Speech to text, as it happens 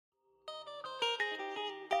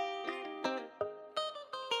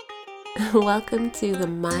Welcome to the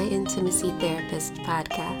My Intimacy Therapist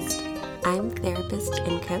podcast. I'm therapist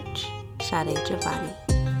and coach Sade Giovanni.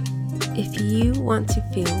 If you want to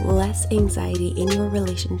feel less anxiety in your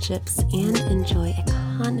relationships and enjoy a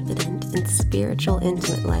confident and spiritual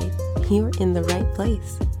intimate life, you're in the right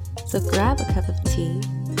place. So grab a cup of tea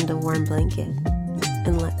and a warm blanket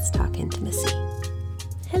and let's talk intimacy.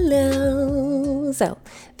 Hello! So,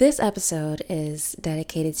 this episode is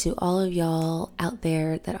dedicated to all of y'all out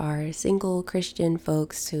there that are single Christian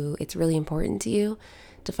folks who it's really important to you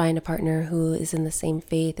to find a partner who is in the same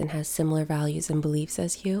faith and has similar values and beliefs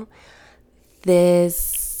as you.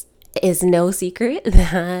 This is no secret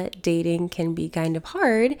that dating can be kind of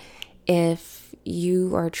hard if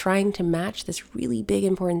you are trying to match this really big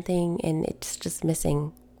important thing and it's just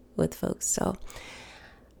missing with folks. So,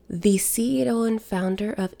 the CEO and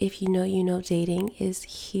founder of If You Know You Know Dating is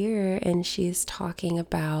here, and she's talking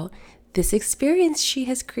about this experience she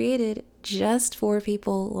has created just for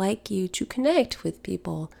people like you to connect with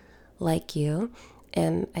people like you.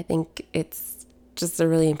 And I think it's just a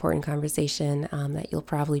really important conversation that you'll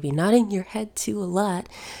probably be nodding your head to a lot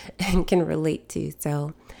and can relate to.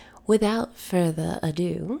 So without further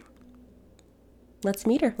ado, let's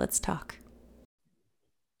meet her. Let's talk.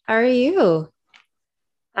 How are you?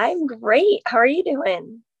 I'm great. How are you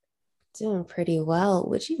doing? Doing pretty well.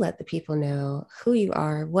 Would you let the people know who you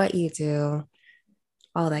are, what you do,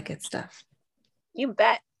 all that good stuff? You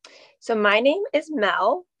bet. So my name is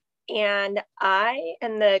Mel, and I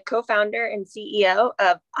am the co-founder and CEO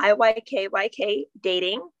of IYKYK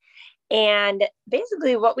Dating. And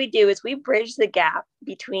basically what we do is we bridge the gap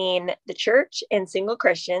between the church and single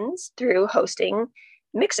Christians through hosting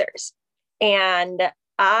mixers. And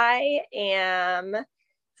I am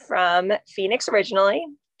from Phoenix originally,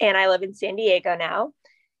 and I live in San Diego now.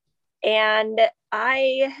 And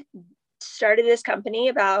I started this company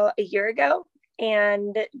about a year ago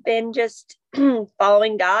and been just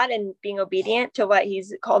following God and being obedient to what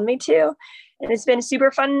he's called me to. And it's been a super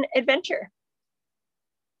fun adventure.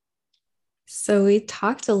 So we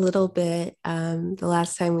talked a little bit the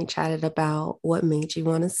last time we chatted about what made you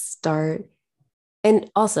want to start.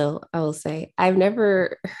 And also, I will say, I've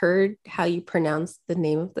never heard how you pronounce the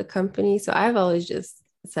name of the company. So I've always just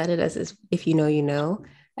said it as if you know, you know.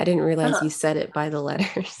 I didn't realize you said it by the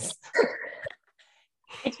letters.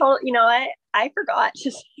 You know what? I forgot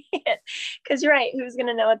to say it because you're right. Who's going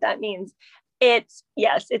to know what that means? It's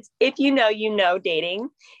If You Know, You Know Dating,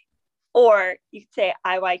 or you could say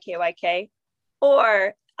IYKYK,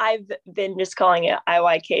 or I've been just calling it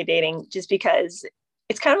IYK Dating just because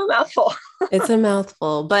it's kind of a mouthful. It's a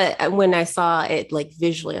mouthful, but when I saw it like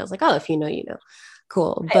visually, I was like, oh, if you know, you know.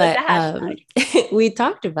 Cool. Right, But we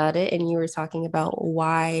talked about it and you were talking about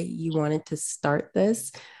why you wanted to start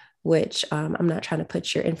this, which I'm not trying to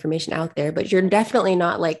put your information out there, but you're definitely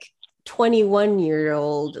not like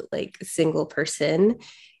 21-year-old like single person.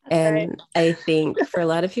 And right. I think for a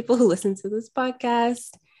lot of people who listen to this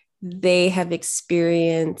podcast, they have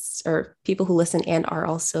experienced, or people who listen and are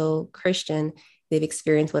also Christian, they've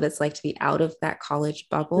experienced what it's like to be out of that college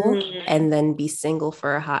bubble and then be single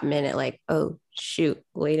for a hot minute. Like, oh, shoot,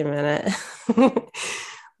 wait a minute.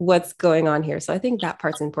 What's going on here? So I think that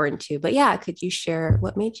part's important too. But yeah, could you share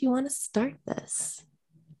what made you want to start this?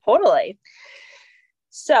 Totally.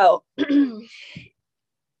 So when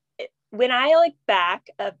I look back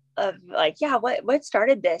of like, yeah, what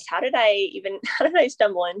started this? How did I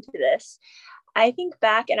stumble into this? I think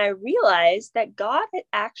back and I realized that God had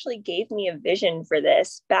actually gave me a vision for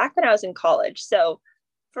this back when I was in college. So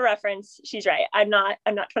for reference, she's right. I'm not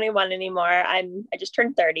 21 anymore. I just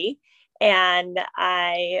turned 30. And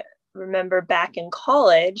I remember back in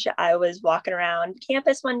college, I was walking around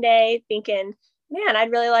campus one day thinking, man,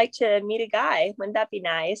 I'd really like to meet a guy. Wouldn't that be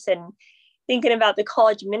nice? And thinking about the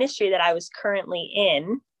college ministry that I was currently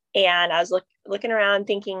in. And I was looking around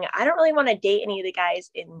thinking, I don't really want to date any of the guys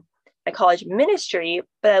in my college ministry,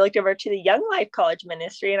 but I looked over to the Young Life College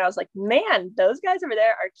ministry and I was like, man, those guys over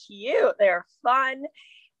there are cute. They're fun.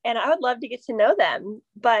 And I would love to get to know them.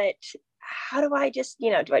 But how do I just,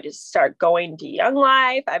 do I just start going to Young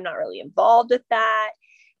Life? I'm not really involved with that.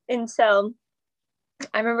 And so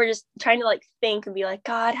I remember just trying to like think and be like,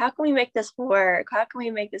 God, how can we make this work? How can we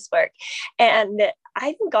make this work? And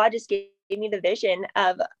I think God just gave me the vision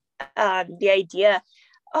of the idea,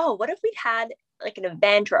 oh, what if we had like an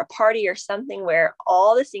event or a party or something where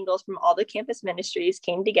all the singles from all the campus ministries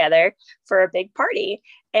came together for a big party,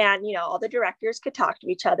 and all the directors could talk to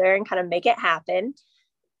each other and kind of make it happen.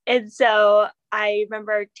 And so I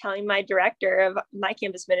remember telling my director of my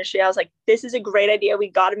campus ministry, I was like, this is a great idea. We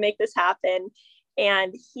got to make this happen.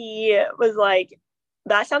 And he was like,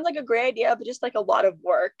 that sounds like a great idea, but just like a lot of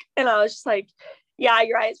work. And I was just like, yeah,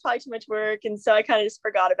 you're right. It's probably too much work. And so I kind of just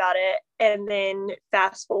forgot about it. And then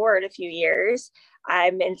fast forward a few years,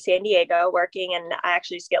 I'm in San Diego working, and I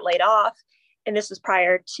actually just get laid off. And this was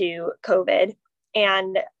prior to COVID.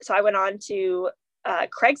 And so I went on to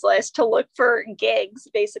Craigslist to look for gigs,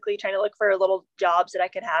 basically trying to look for little jobs that I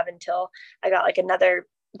could have until I got like another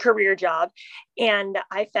career job. And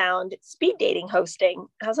I found speed dating hosting.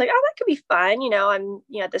 I was like, oh, that could be fun. I'm,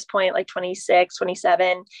 at this point, like 26,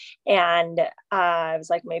 27. And I was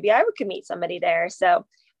like, maybe I could meet somebody there. So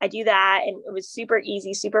I do that. And it was super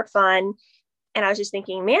easy, super fun. And I was just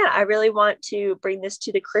thinking, man, I really want to bring this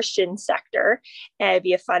to the Christian sector. And it'd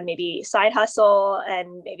be a fun, maybe side hustle.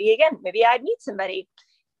 And maybe I'd meet somebody.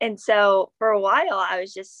 And so for a while, I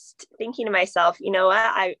was just thinking to myself, you know what,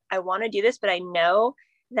 I want to do this, but I know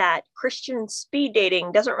that Christian speed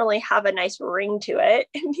dating doesn't really have a nice ring to it.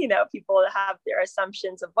 And, people have their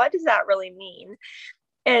assumptions of what does that really mean?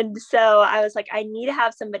 And so I was like, I need to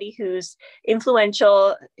have somebody who's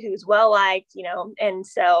influential, who's well liked, and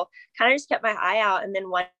so kind of just kept my eye out. And then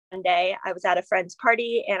one day I was at a friend's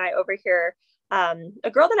party and I overhear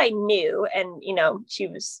a girl that I knew, and she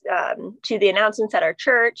was the announcements at our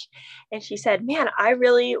church, and she said, "Man, I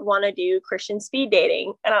really want to do Christian speed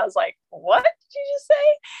dating." And I was like, "What did you just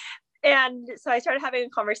say?" And so I started having a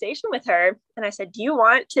conversation with her, and I said, "Do you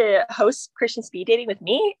want to host Christian speed dating with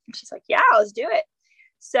me?" And she's like, "Yeah, let's do it."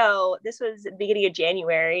 So this was the beginning of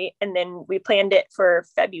January, and then we planned it for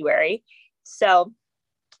February. So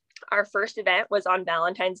our first event was on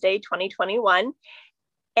Valentine's Day 2021.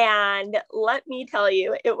 And let me tell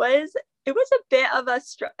you, it was a bit of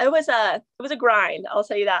it was a grind, I'll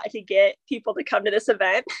tell you that, to get people to come to this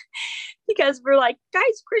event because we're like,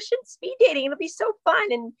 guys, Christian speed dating, it'll be so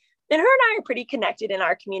fun. And her and I are pretty connected in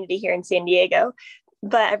our community here in San Diego.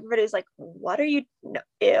 But everybody was like, what are you? No,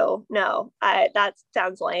 ew, no, that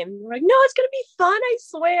sounds lame. We're like, no, it's going to be fun, I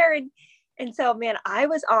swear. And so, man,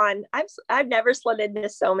 I've never slid into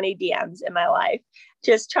so many DMs in my life,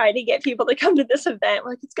 just trying to get people to come to this event.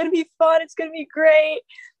 We're like, it's going to be fun. It's going to be great.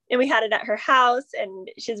 And we had it at her house, and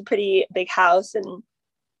she has a pretty big house. And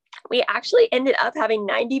we actually ended up having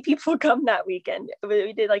 90 people come that weekend.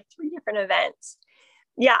 We did like 3 different events.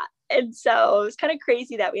 Yeah. And so it was kind of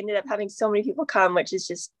crazy that we ended up having so many people come, which is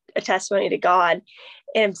just a testimony to God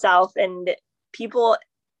and himself. And people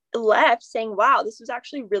left saying, wow, this was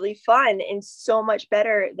actually really fun and so much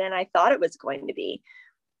better than I thought it was going to be.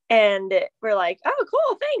 And we're like, oh,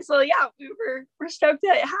 cool, thanks. Well, yeah, we're stoked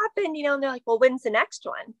that it happened, and they're like, well, when's the next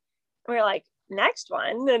one? And we're like, next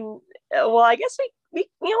one? And well, I guess we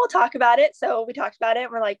we'll talk about it. So we talked about it,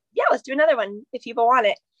 and we're like, yeah, let's do another one if people want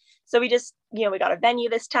it. So we just, we got a venue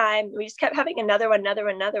this time. We just kept having another one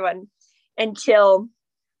until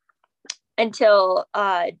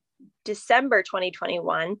December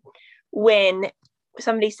 2021, when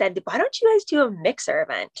somebody said, why don't you guys do a mixer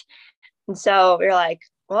event? And so we were like,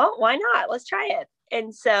 well, why not? Let's try it.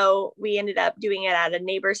 And so we ended up doing it at a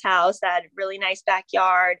neighbor's house that had a really nice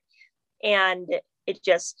backyard. And it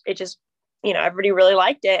just, everybody really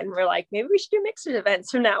liked it. And we're like, maybe we should do mixer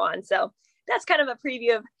events from now on. So that's kind of a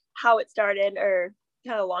preview of how it started, or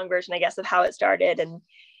kind of a long version, I guess, of how it started. And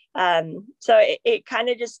so it kind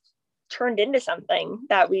of just turned into something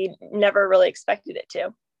that we never really expected it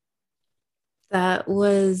to. That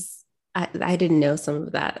was, I didn't know some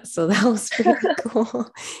of that. So that was pretty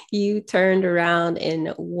cool. You turned around in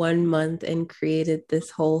 1 month and created this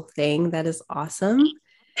whole thing. That is awesome.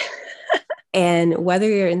 And whether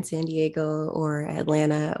you're in San Diego or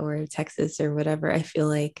Atlanta or Texas or whatever, I feel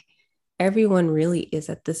like everyone really is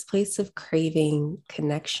at this place of craving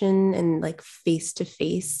connection and like face to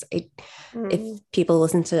face. If people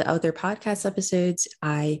listen to other podcast episodes,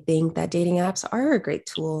 I think that dating apps are a great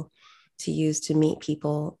tool to use to meet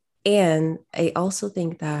people. And I also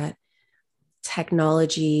think that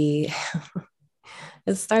technology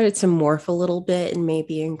has started to morph a little bit and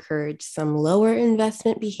maybe encourage some lower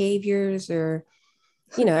investment behaviors, or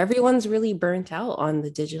everyone's really burnt out on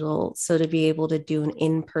the digital. So to be able to do an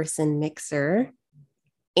in-person mixer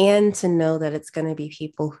and to know that it's going to be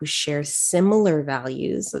people who share similar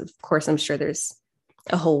values. Of course, I'm sure there's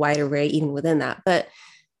a whole wide array even within that, but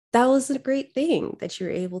that was a great thing that you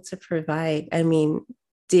were able to provide. I mean,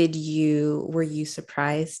 were you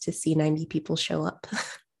surprised to see 90 people show up?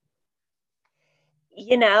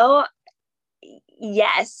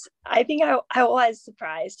 Yes, I think I was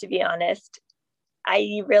surprised, to be honest.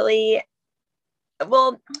 The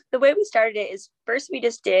way we started it is, first we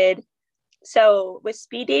just did, so with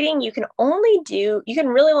speed dating, you can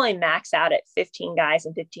really only max out at 15 guys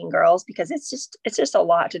and 15 girls, because it's just a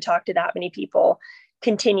lot to talk to that many people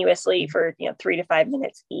continuously for 3 to 5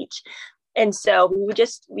 minutes each. And so we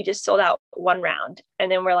just sold out one round, and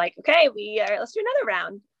then we're like, okay, let's do another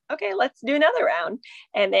round. Okay, let's do another round.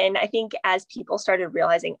 And then I think as people started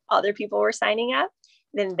realizing other people were signing up,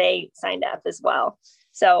 then they signed up as well.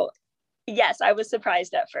 So yes, I was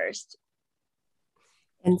surprised at first.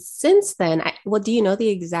 And since then, do you know the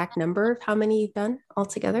exact number of how many you've done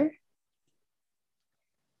altogether?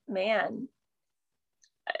 Man,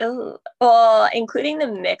 well, including the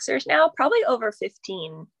mixers now, probably over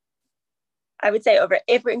 15. I would say over,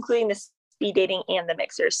 if we're including the speed dating and the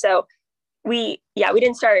mixers. So we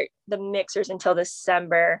didn't start the mixers until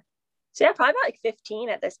December. So yeah, probably about like 15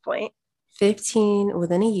 at this point. 15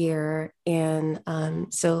 within a year. And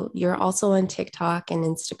so you're also on TikTok and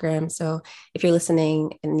Instagram. So if you're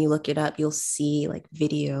listening and you look it up, you'll see like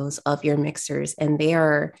videos of your mixers, and they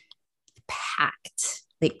are packed.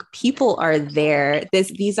 Like people are there.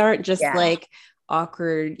 These aren't just Yeah. like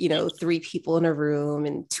awkward, three people in a room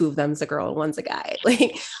and two of them's a girl and one's a guy.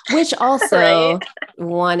 Like, which also Right.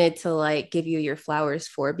 wanted to like give you your flowers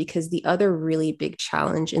for, because the other really big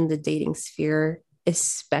challenge in the dating sphere,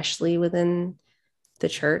 especially within the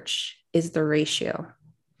church, is the ratio.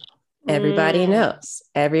 Everybody Mm. knows.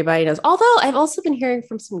 Everybody knows. Although I've also been hearing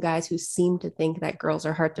from some guys who seem to think that girls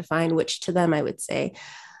are hard to find, which to them I would say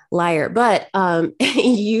liar. But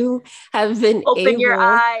you have been Open your able,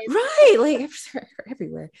 eyes. right? Like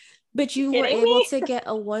everywhere. But you were Kidding able me? to get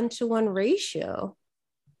a 1-to-1 ratio.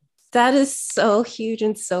 That is so huge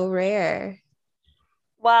and so rare.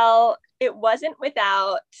 Well, it wasn't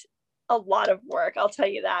without a lot of work, I'll tell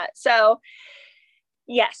you that. So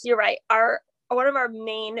yes, you're right. Our One of our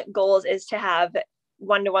main goals is to have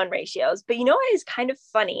 1-to-1 ratios. But you know what is kind of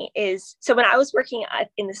funny is, so when I was working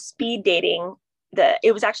in the speed dating,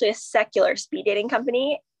 it was actually a secular speed dating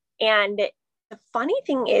company, and the funny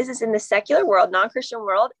thing is in the secular world, non-Christian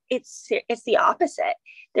world, it's the opposite.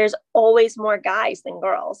 There's always more guys than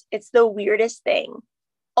girls. It's the weirdest thing.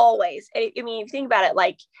 Always. I mean, if you think about it,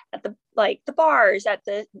 like at the bars, at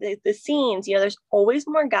the scenes, there's always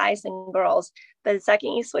more guys than girls. But the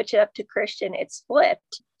second you switch it up to Christian, it's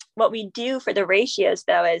flipped. What we do for the ratios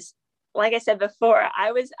though is, like I said before,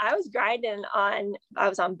 I was grinding on, I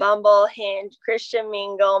was on Bumble, Hinge, Christian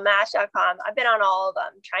Mingle, Match.com. I've been on all of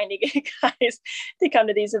them trying to get guys to come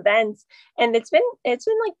to these events, and it's been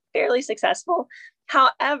like fairly successful.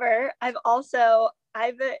 However, I've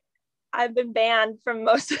been banned from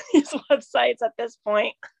most of these websites at this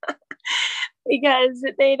point because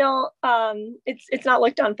they don't it's not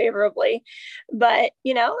looked on favorably. But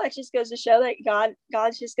that just goes to show that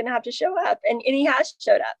God's just gonna have to show up, and he has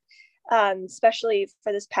showed up. Especially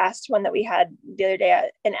for this past one that we had the other day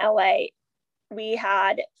in LA. We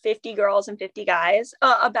had 50 girls and 50 guys,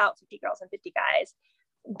 about 50 girls and 50 guys.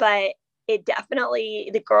 But it definitely,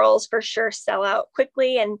 the girls for sure sell out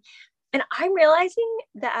quickly. And I'm realizing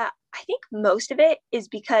that I think most of it is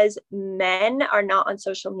because men are not on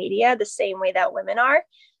social media the same way that women are.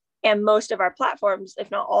 And most of our platforms,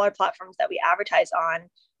 if not all our platforms that we advertise on,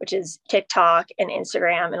 which is TikTok and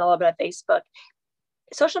Instagram and a little bit of Facebook,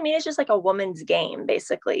 social media is just like a woman's game.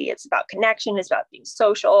 Basically, it's about connection, it's about being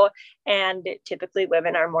social, and typically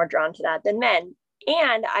women are more drawn to that than men.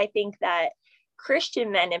 And I think that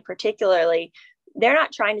Christian men in particularly, they're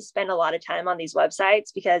not trying to spend a lot of time on these websites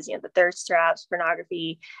because the thirst traps,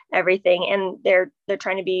 pornography, everything, and they're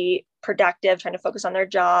trying to be productive, trying to focus on their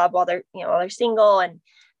job while they're single.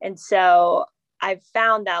 And so I've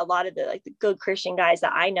found that a lot of the good Christian guys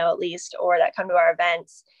that I know, at least, or that come to our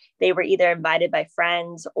events, they were either invited by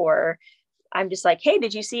friends, or I'm just like, hey,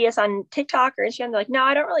 did you see us on TikTok or Instagram? They're like, no,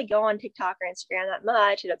 I don't really go on TikTok or Instagram that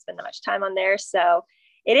much. I don't spend that much time on there. So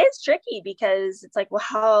it is tricky because it's like, well,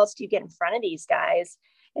 how else do you get in front of these guys?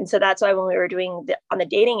 And so that's why when we were doing on the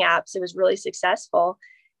dating apps, it was really successful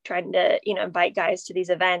trying to, invite guys to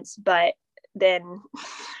these events. But then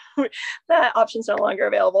that option's no longer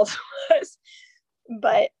available to us.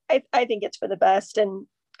 But I think it's for the best, and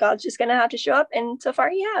God's just going to have to show up. And so far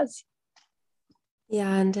he has.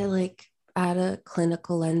 Yeah. And to like add a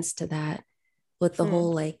clinical lens to that with the Mm.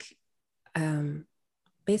 whole like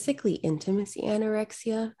basically intimacy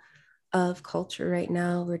anorexia of culture right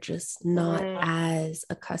now. We're just not Mm. as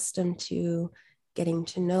accustomed to getting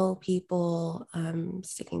to know people,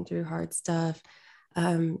 sticking through hard stuff.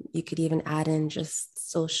 You could even add in just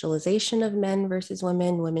socialization of men versus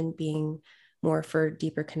women being more for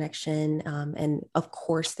deeper connection. And of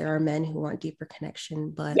course, there are men who want deeper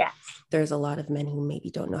connection, but Yes. there's a lot of men who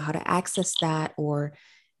maybe don't know how to access that, or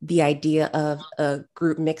the idea of a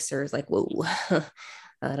group mixer is like, whoa,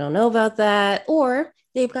 I don't know about that. Or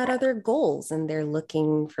they've got other goals and they're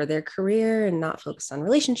looking for their career and not focused on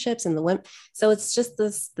relationships and the women. So it's just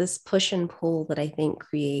this push and pull that I think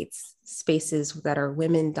creates spaces that are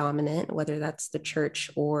women dominant, whether that's the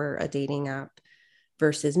church or a dating app,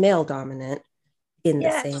 versus male dominant in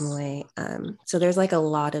the same Yes, way. So there's like a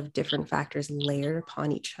lot of different factors layered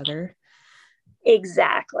upon each other.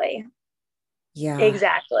 exactly. Yeah.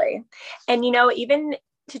 Exactly. And, even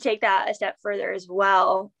to take that a step further as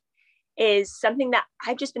well, is something that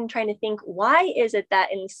I've just been trying to think, why is it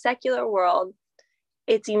that in the secular world,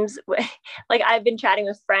 it seems like I've been chatting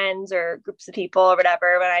with friends or groups of people or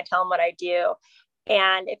whatever when I tell them what I do.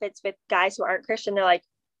 And if it's with guys who aren't Christian, they're like,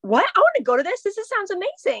 what? I want to go to this. This sounds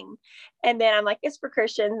amazing. And then I'm like, it's for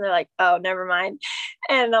Christians. And they're like, oh, never mind.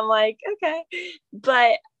 And I'm like, okay.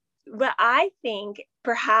 But what I think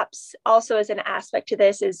perhaps also as an aspect to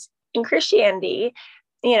this is in Christianity,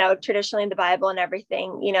 traditionally in the Bible and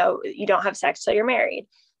everything, you don't have sex till you're married.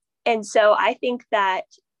 And so I think that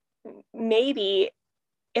maybe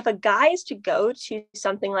if a guy is to go to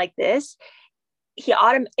something like this,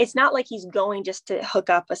 it's not like he's going just to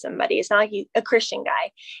hook up with somebody. It's not like he's a Christian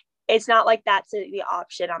guy. It's not like that's the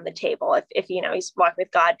option on the table if he's walking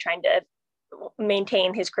with God trying to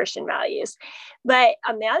maintain his Christian values. But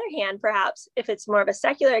on the other hand, perhaps if it's more of a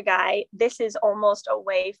secular guy, this is almost a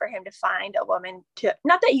way for him to find a woman to,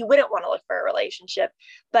 not that you wouldn't want to look for a relationship,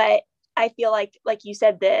 but I feel like you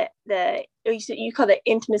said, you call it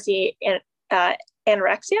intimacy and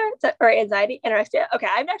anorexia or anxiety anorexia. Okay,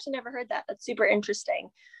 I've actually never heard that. That's super interesting.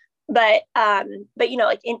 But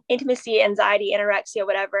like intimacy, anxiety, anorexia,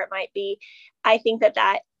 whatever it might be, I think that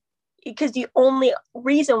because the only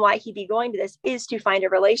reason why he'd be going to this is to find a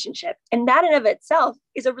relationship, and that in of itself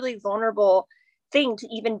is a really vulnerable thing to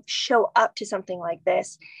even show up to something like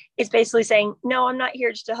this. It's basically saying, no, I'm not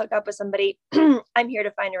here just to hook up with somebody. I'm here to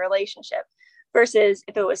find a relationship. Versus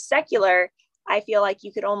if it was secular, I feel like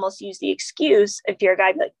you could almost use the excuse if you're a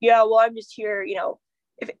guy, like, yeah, well, I'm just here,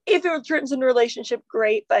 if it turns into a relationship,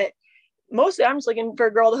 great. But mostly I'm just looking for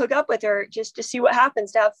a girl to hook up with or just to see what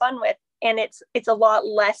happens, to have fun with. And it's a lot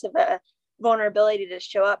less of a vulnerability to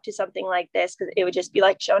show up to something like this, because it would just be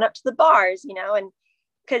like showing up to the bars, and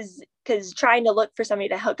because trying to look for somebody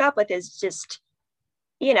to hook up with is just,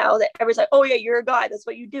 that everyone's like, oh yeah, you're a guy, that's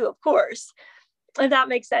what you do, of course. If that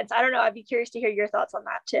makes sense. I don't know. I'd be curious to hear your thoughts on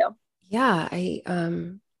that too. Yeah, I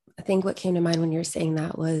think what came to mind when you're saying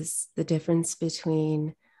that was the difference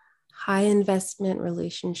between high investment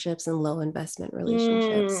relationships and low investment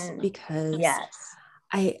relationships, because Yes.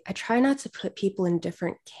 I try not to put people in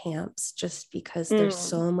different camps just because there's Mm.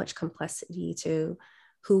 so much complexity to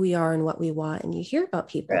who we are and what we want. And you hear about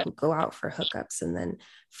people Right. who go out for hookups and then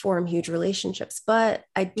form huge relationships. But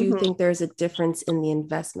I do Mm-hmm. think there's a difference in the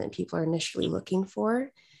investment people are initially looking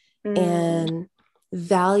for, Mm. and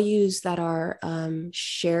values that are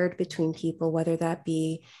shared between people, whether that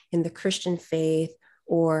be in the Christian faith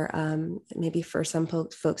or maybe for some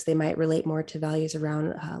folks, they might relate more to values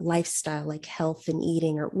around lifestyle, like health and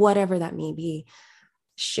eating or whatever that may be.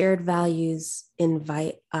 Shared values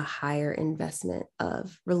invite a higher investment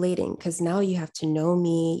of relating, because now you have to know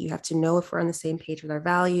me, you have to know if we're on the same page with our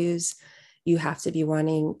values, you have to be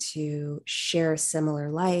wanting to share a similar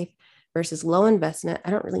life. Versus low investment, I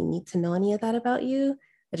don't really need to know any of that about you.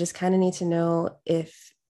 I just kind of need to know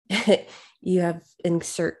if you have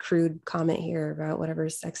insert crude comment here about whatever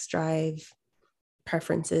sex drive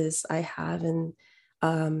preferences I have, and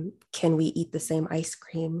can we eat the same ice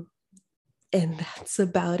cream? And that's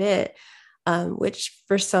about it. Which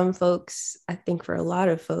for some folks, I think for a lot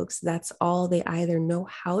of folks, that's all they either know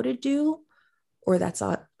how to do or that's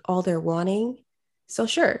all they're wanting. So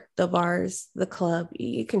sure, the bars, the club,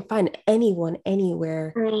 you can find anyone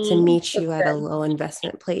anywhere to Mm. meet That's you at a good. low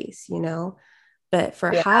investment place, you know? But for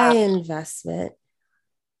high Yeah. investment,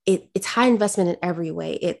 it's high investment in every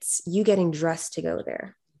way. It's you getting dressed to go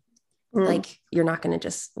there. Mm. Like you're not going to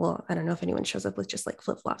just, well, I don't know if anyone shows up with just like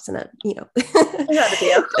flip-flops and a, Not a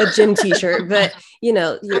deal. a gym t-shirt, but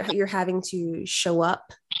you're having to show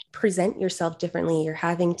up, present yourself differently. You're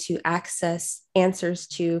having to access answers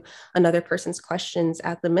to another person's questions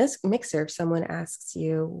at the mixer. If someone asks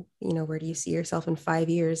you, where do you see yourself in 5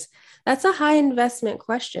 years? That's a high investment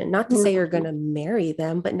question. Not to say you're going Mm. to marry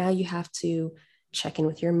them, but now you have to check in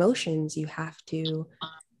with your emotions. You have to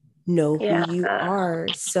know who Yeah. you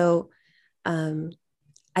are. So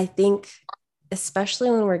I think, especially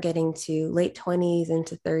when we're getting to late 20s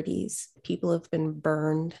into 30s, people have been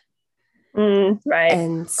burned. Right.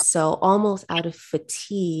 And so, almost out of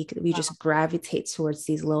fatigue, we just gravitate towards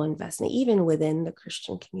these low investment, even within the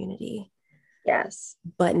Christian community. Yes.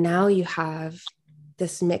 But now you have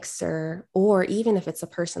this mixer, or even if it's a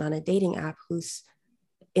person on a dating app who's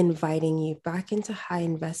inviting you back into high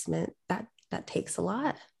investment, that takes a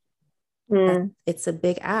lot. It's a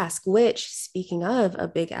big ask, which, speaking of a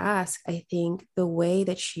big ask, I think the way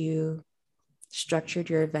that you structured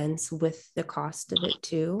your events with the cost of it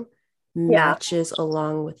too matches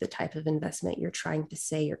along with the type of investment you're trying to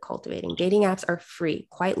say you're cultivating. Dating apps are free,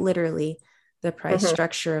 quite literally. The price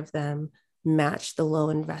structure of them match the low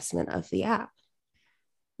investment of the app.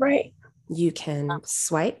 Right. You can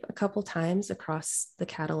swipe a couple times across the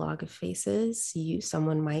catalog of faces.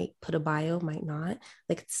 Someone might put a bio, might not.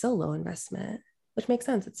 Like, it's so low investment, which makes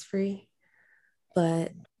sense. It's free.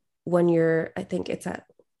 But when I think it's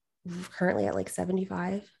currently at like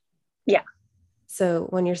 75. Yeah. So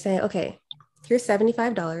when you're saying, okay, here's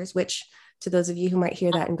 $75, which to those of you who might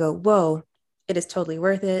hear that and go, whoa, it is totally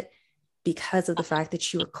worth it, because of the fact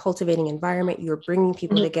that you are cultivating environment, you are bringing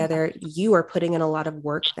people together, you are putting in a lot of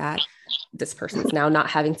work that this person's now not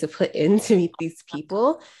having to put in to meet these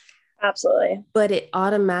people. Absolutely. But it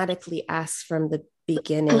automatically asks from the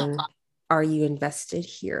beginning, are you invested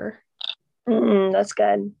here? That's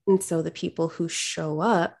good. And so the people who show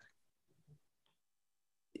up,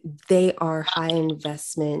 they are high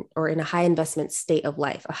investment, or in a high investment state of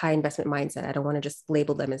life, a high investment mindset. I don't want to just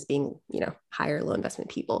label them as being, high or low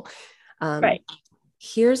investment people. Right.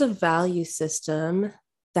 Here's a value system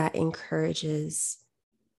that encourages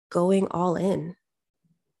going all in,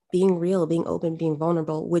 being real, being open, being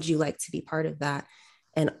vulnerable. Would you like to be part of that?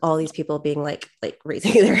 And all these people being like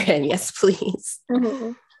raising their hand, yes, please.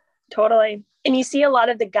 Totally. And you see a lot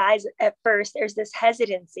of the guys at first, there's this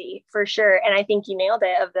hesitancy for sure. And I think you nailed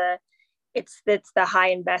it it's the high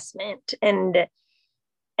investment. And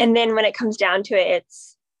then when it comes down to it,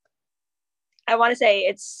 I want to say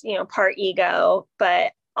it's, part ego,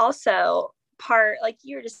 but also part, like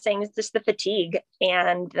you were just saying, it's just the fatigue,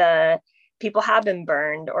 and the people have been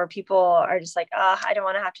burned, or people are just like, oh, I don't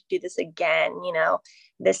want to have to do this again.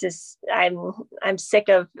 I'm sick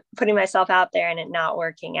of putting myself out there and it not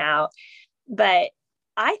working out. But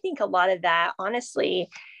I think a lot of that, honestly,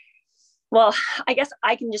 well, I guess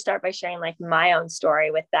I can just start by sharing like my own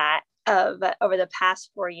story with that. Of over the past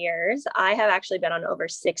 4 years, I have actually been on over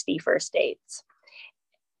 60 first dates.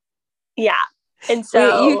 Yeah. And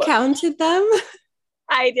so wait, you counted them?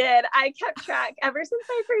 I did. I kept track ever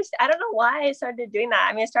since I don't know why I started doing that.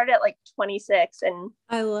 I mean, I started at like 26, and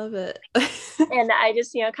I love it. and I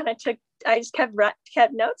just, I just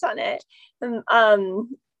kept notes on it. And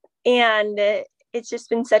it's just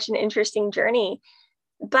been such an interesting journey.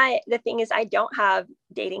 But the thing is, I don't have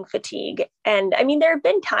dating fatigue. And I mean, there have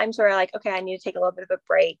been times where like, okay, I need to take a little bit of a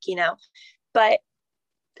break, and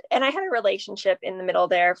I had a relationship in the middle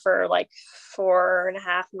there for like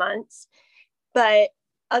 4.5 months. But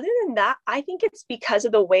other than that, I think it's because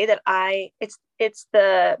of the way that it's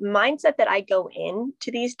the mindset that I go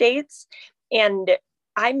into these dates. And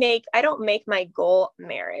I don't make my goal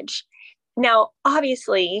marriage. Now,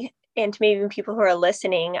 obviously, and to maybe people who are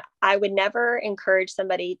listening, I would never encourage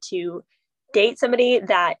somebody to date somebody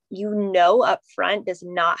that up front does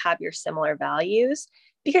not have your similar values.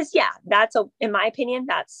 Because in my opinion,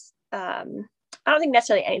 that's, I don't think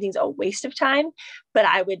necessarily anything's a waste of time, but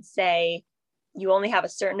I would say you only have a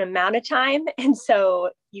certain amount of time. And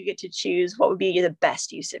so you get to choose what would be the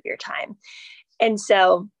best use of your time. And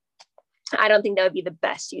so I don't think that would be the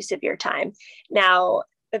best use of your time. Now,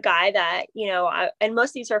 a guy that, and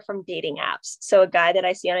most of these are from dating apps. So a guy that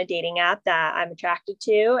I see on a dating app that I'm attracted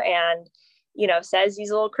to, and, says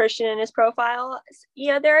he's a little Christian in his profile,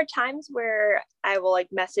 there are times where I will like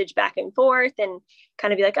message back and forth and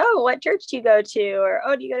kind of be like, oh, what church do you go to? Or,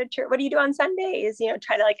 oh, do you go to church? What do you do on Sundays?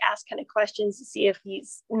 Try to like ask kind of questions to see if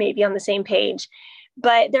he's maybe on the same page.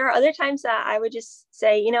 But there are other times that I would just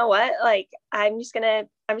say, you know what, like, I'm just going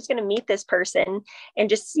to meet this person and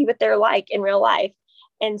just see what they're like in real life.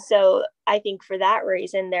 And so I think for that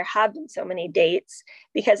reason, there have been so many dates,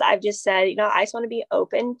 because I've just said, I just want to be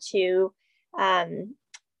open to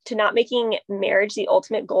not making marriage the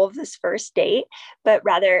ultimate goal of this first date, but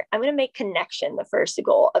rather I'm going to make connection the first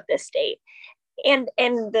goal of this date, and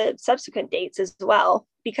the subsequent dates as well.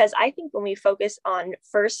 Because I think when we focus on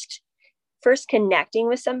first connecting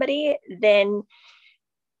with somebody, then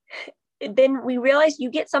we realize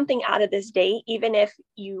you get something out of this date, even if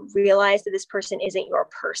you realize that this person isn't your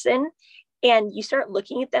person, and you start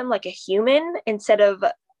looking at them like a human instead of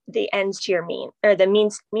the ends to your mean, or the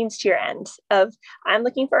means to your ends of, I'm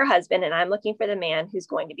looking for a husband and I'm looking for the man who's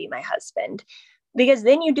going to be my husband. Because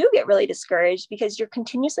then you do get really discouraged because you're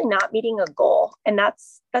continuously not meeting a goal, and that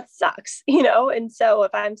sucks, And so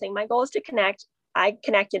if I'm saying my goal is to connect, I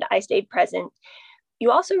connected, I stayed present,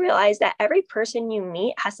 you also realize that every person you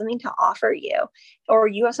meet has something to offer you, or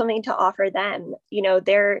you have something to offer them.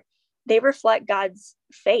 They reflect God's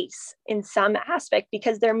face in some aspect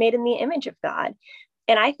because they're made in the image of God.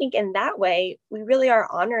 And I think in that way, we really are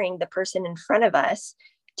honoring the person in front of us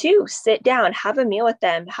to sit down, have a meal with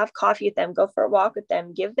them, have coffee with them, go for a walk with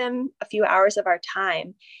them, give them a few hours of our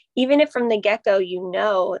time. Even if from the get-go,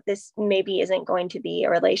 this maybe isn't going to be a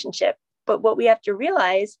relationship. But what we have to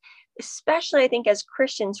realize, especially I think as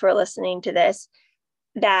Christians who are listening to this,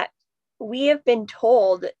 that we have been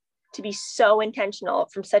told to be so intentional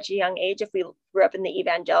from such a young age if we grew up in the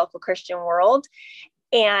evangelical Christian world.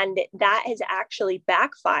 And that has actually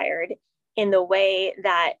backfired in the way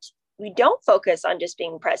that we don't focus on just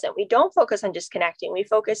being present. We don't focus on just connecting. We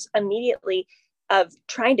focus immediately of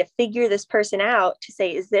trying to figure this person out to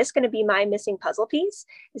say, is this going to be my missing puzzle piece?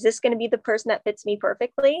 Is this going to be the person that fits me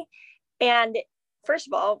perfectly? And first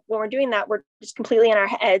of all, when we're doing that, we're just completely in our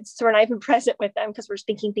heads. So we're not even present with them because we're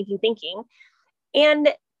thinking. And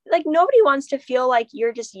like, nobody wants to feel like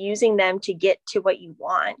you're just using them to get to what you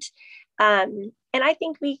want. And I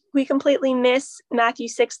think we completely miss Matthew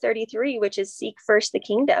 6:33, which is seek first the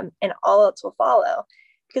kingdom and all else will follow.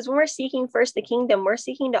 Because when we're seeking first the kingdom, we're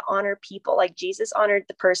seeking to honor people like Jesus honored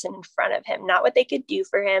the person in front of him, not what they could do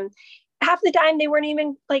for him. Half the time they weren't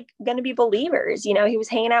even like going to be believers. He was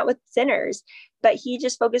hanging out with sinners, but he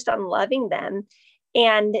just focused on loving them.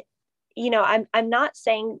 And, I'm not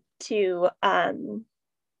saying to,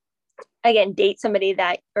 again, date somebody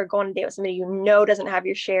or go on a date with somebody doesn't have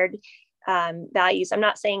your shared values. I'm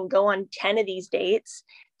not saying go on 10 of these dates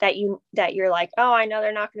that you're like, oh, I know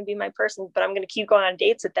they're not going to be my person, but I'm going to keep going on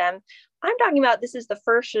dates with them. I'm talking about this is the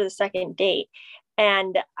first or the second date.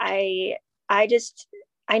 And I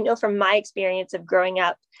know from my experience of growing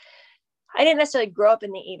up, I didn't necessarily grow up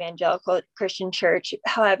in the evangelical Christian church.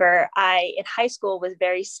 However, I, in high school, was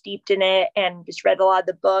very steeped in it and just read a lot of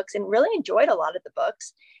the books and really enjoyed a lot of the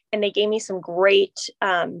books. And they gave me some great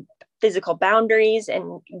physical boundaries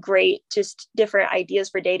and great just different ideas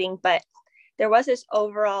for dating. But there was this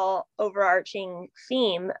overarching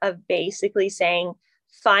theme of basically saying,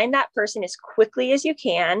 find that person as quickly as you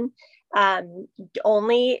can.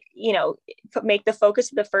 Only, make the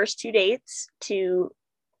focus of the first 2 dates to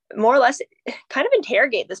more or less kind of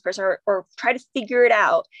interrogate this person or try to figure it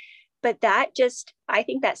out. But I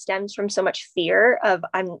think that stems from so much fear of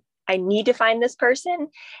I need to find this person,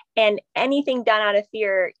 and anything done out of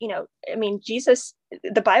fear, Jesus,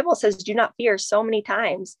 the Bible says, do not fear so many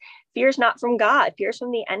times. Fear is not from God, fear is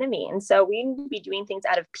from the enemy. And so we need to be doing things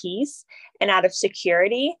out of peace and out of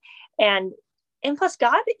security. And plus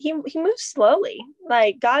God, he moves slowly.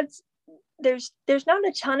 Like there's not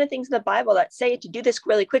a ton of things in the Bible that say to do this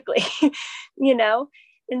really quickly,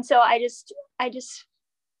 And so I just,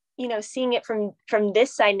 seeing it from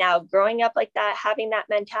this side now, growing up like that, having that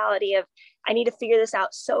mentality of, I need to figure this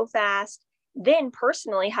out so fast. Then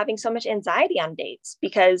personally having so much anxiety on dates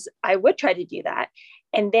because I would try to do that.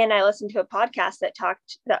 And then I listened to a podcast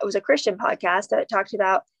that was a Christian podcast that talked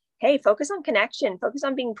about, hey, focus on connection, focus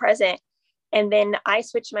on being present. And then I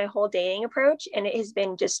switched my whole dating approach, and it has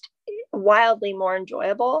been just wildly more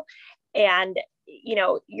enjoyable. And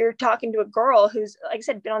you're talking to a girl who's, like I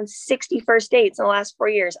said, been on 60 first dates in the last 4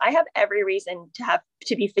 years. I have every reason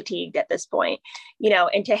to be fatigued at this point,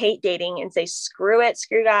 and to hate dating and say, screw it,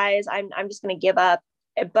 screw guys. I'm just going to give up.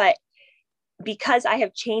 But because I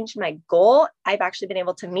have changed my goal, I've actually been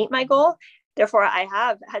able to meet my goal. Therefore, I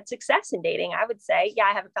have had success in dating. I would say, yeah,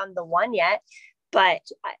 I haven't found the one yet, but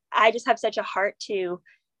I just have such a heart to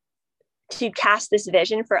cast this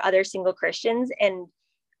vision for other single Christians. And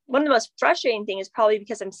one of the most frustrating things is probably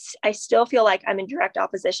because I still feel like I'm in direct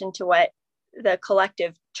opposition to what the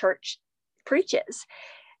collective church preaches.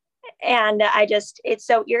 And it's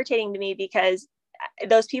so irritating to me because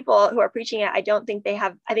those people who are preaching it, I think they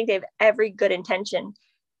have every good intention.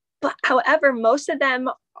 But however, most of them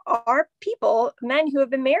are men who have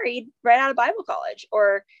been married right out of Bible college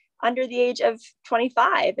or under the age of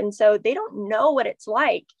 25. And so they don't know what it's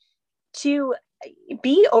like to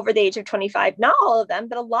be over the age of 25, not all of them,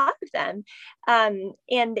 but a lot of them. And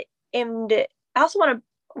I also want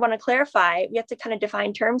to clarify, we have to kind of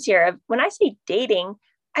define terms here of when I say dating,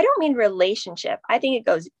 I don't mean relationship. I think it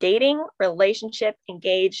goes dating, relationship,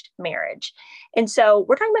 engaged, marriage. And so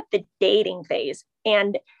we're talking about the dating phase.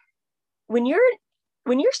 And when you're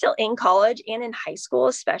still in college and in high school,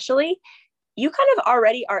 especially, you kind of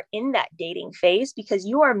already are in that dating phase because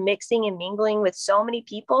you are mixing and mingling with so many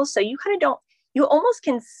people. So you kind of you almost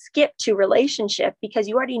can skip to relationship because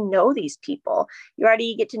you already know these people. You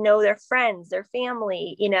already get to know their friends, their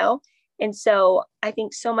family, And so I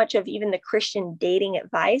think so much of even the Christian dating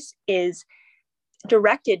advice is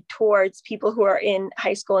directed towards people who are in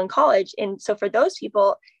high school and college. And so for those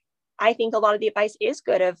people, I think a lot of the advice is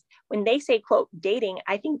good. Of when they say quote dating,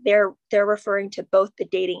 I think they're referring to both the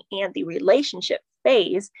dating and the relationship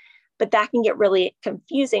phase. But that can get really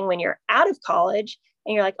confusing when you're out of college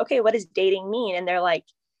and you're like, okay, what does dating mean? And they're like,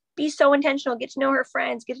 be so intentional, get to know her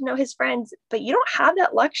friends, get to know his friends. But you don't have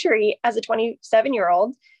that luxury as a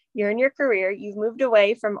 27-year-old. You're in your career, you've moved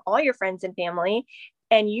away from all your friends and family,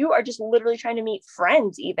 and you are just literally trying to meet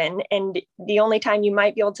friends even. And the only time you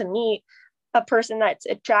might be able to meet a person that's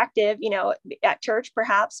attractive, at church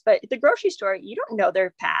perhaps, but at the grocery store, you don't know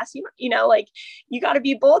their past. Like you got to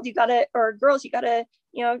be bold. Or girls, you got to,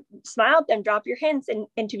 smile at them, drop your hints,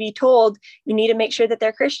 and to be told you need to make sure that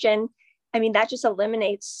they're Christian. I mean, that just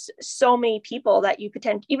eliminates so many people that you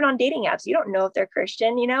potentially, even on dating apps, you don't know if they're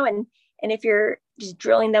Christian, and if you're just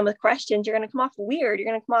drilling them with questions, you're going to come off weird. You're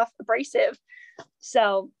going to come off abrasive.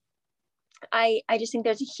 So I just think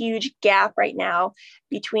there's a huge gap right now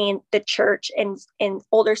between the church and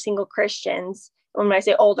older single Christians. When I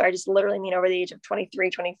say older, I just literally mean over the age of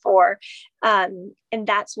 23, 24. And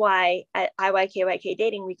that's why at IYKYK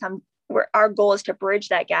Dating, where our goal is to bridge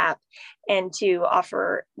that gap and to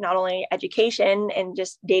offer not only education and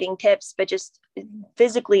just dating tips, but just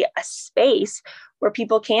physically a space where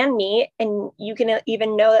people can meet, and you can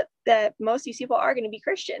even know that most of these people are going to be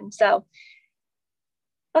Christian. So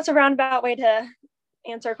that's a roundabout way to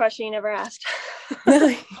answer a question you never asked.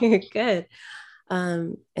 No, you're good.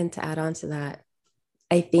 And to add on to that,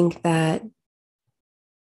 I think that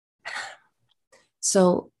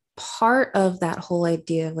so part of that whole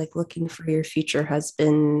idea of like looking for your future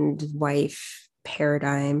husband, wife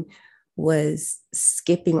paradigm was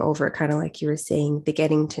skipping over, kind of like you were saying, the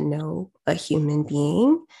getting to know a human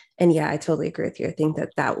being. And yeah, I totally agree with you. I think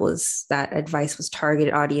that advice was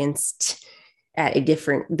targeted audience at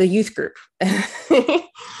the youth group.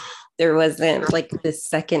 There wasn't like this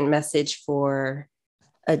second message for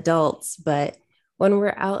adults, but when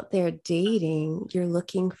we're out there dating, you're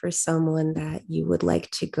looking for someone that you would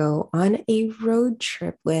like to go on a road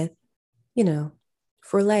trip with,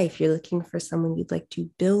 for life. You're looking for someone you'd like to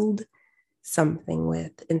build something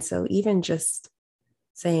with. And so even just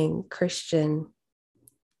saying Christian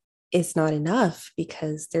is not enough,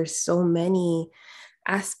 because there's so many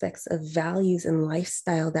aspects of values and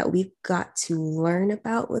lifestyle that we've got to learn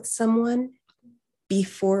about with someone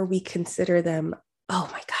before we consider them, oh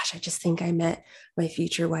my gosh, I just think I met my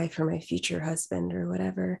future wife or my future husband or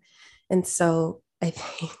whatever. And so I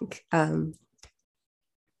think I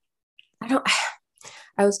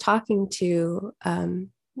was talking to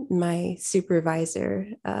my supervisor,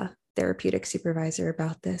 therapeutic supervisor,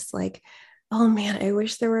 about this, like, oh man, I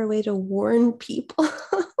wish there were a way to warn people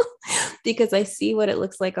because I see what it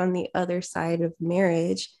looks like on the other side of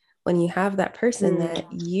marriage when you have that person that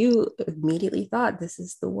you immediately thought this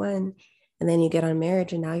is the one. And then you get on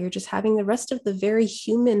marriage and now you're just having the rest of the very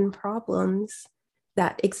human problems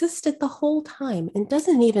that existed the whole time. And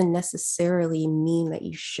doesn't even necessarily mean that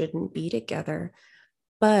you shouldn't be together.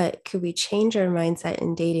 But could we change our mindset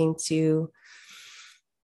in dating to,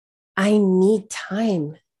 I need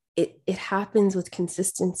time. It happens with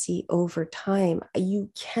consistency over time.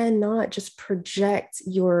 You cannot just project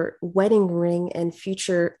your wedding ring and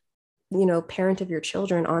future, parent of your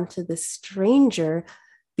children onto this stranger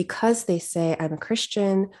because they say I'm a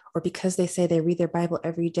Christian or because they say they read their Bible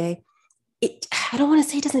every day. I don't want to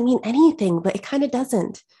say it doesn't mean anything, but it kind of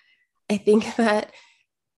doesn't. I think that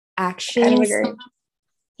actions,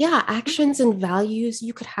 actions and values,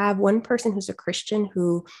 you could have one person who's a Christian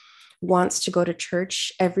who wants to go to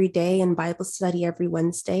church every day and Bible study every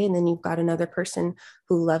Wednesday. And then you've got another person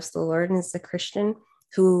who loves the Lord and is a Christian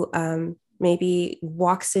who maybe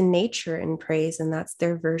walks in nature and prays, and that's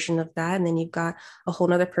their version of that. And then you've got a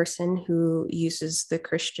whole other person who uses the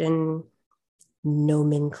Christian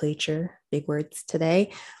nomenclature, big words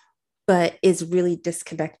today, but is really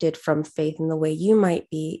disconnected from faith in the way you might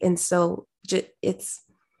be. And so it's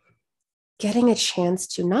getting a chance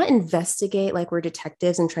to not investigate like we're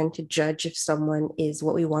detectives and trying to judge if someone is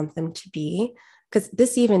what we want them to be, because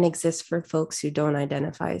this even exists for folks who don't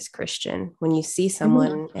identify as Christian. When you see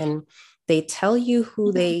someone and they tell you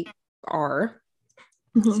who they are,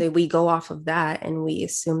 so we go off of that and we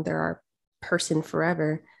assume they're our person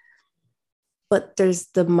forever. But there's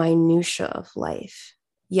the minutia of life.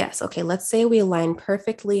 Yes, okay, let's say we align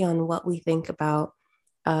perfectly on what we think about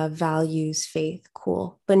values, faith,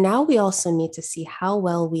 cool. But now we also need to see how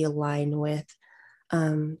well we align with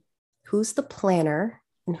who's the planner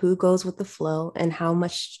and who goes with the flow and how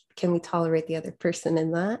much can we tolerate the other person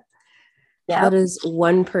in that. How Yep. does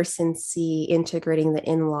one person see integrating the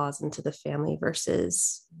in-laws into the family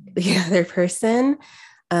versus the other person?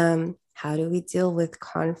 How do we deal with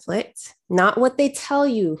conflict? Not what they tell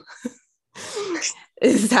you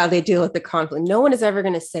is how they deal with the conflict. No one is ever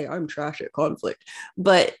going to say, I'm trash at conflict.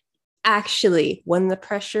 But actually, when the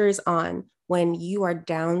pressure is on, when you are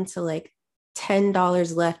down to like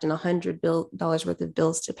 $10 left and $100 worth of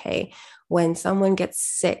bills to pay, when someone gets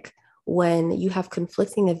sick, when you have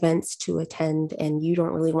conflicting events to attend and you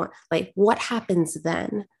don't really want, like, what happens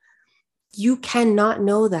then? You cannot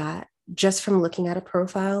know that just from looking at a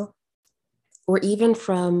profile or even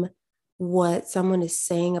from what someone is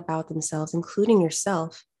saying about themselves, including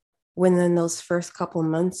yourself, when in those first couple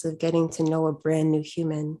months of getting to know a brand new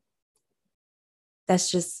human. It's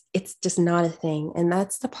just not a thing. And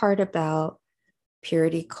that's the part about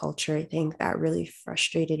purity culture, I think, that really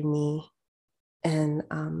frustrated me. And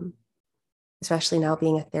especially now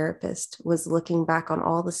being a therapist, was looking back on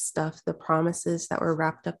all the stuff, the promises that were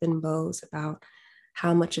wrapped up in bows about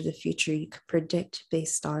how much of the future you could predict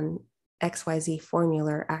based on XYZ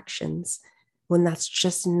formula or actions, when that's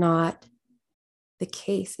just not the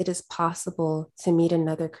case. It is possible to meet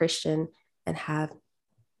another Christian and have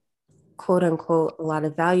quote unquote a lot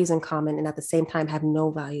of values in common and at the same time have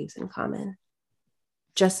no values in common.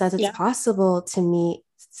 Just as it's Yeah. possible to meet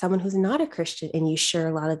someone who's not a Christian and you share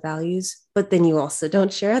a lot of values, but then you also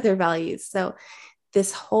don't share other values. So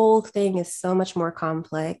this whole thing is so much more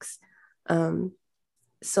complex.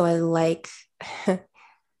 So I like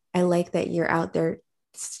I like that you're out there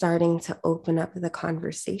starting to open up the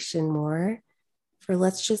conversation more for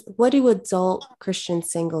what do adult Christian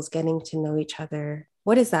singles getting to know each other?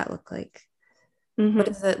 What does that look like? What Mm-hmm.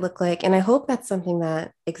 does it look like? And I hope that's something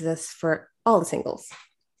that exists for all the singles.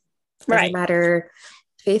 Doesn't Right. matter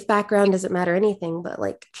faith background, doesn't matter anything, but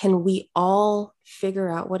like, can we all figure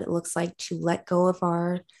out what it looks like to let go of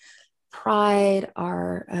our pride,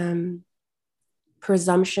 our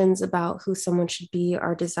presumptions about who someone should be,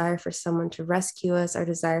 our desire for someone to rescue us, our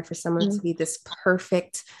desire for someone to be this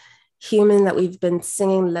perfect human that we've been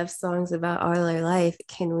singing love songs about all our life?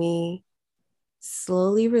 Can we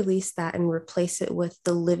slowly release that and replace it with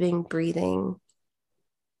the living, breathing,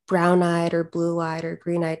 brown-eyed or blue-eyed or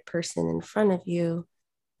green-eyed person in front of you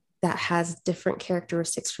that has different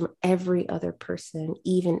characteristics from every other person,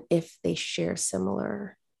 even if they share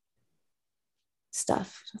similar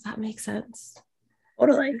stuff? Does that make sense?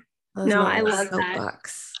 Totally. That was No, my I little love that.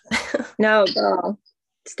 soapbox. No, girl,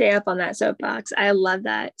 stay up on that soapbox. I love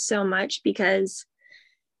that so much because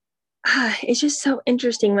it's just so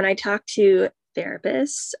interesting when I talk to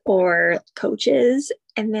therapists or coaches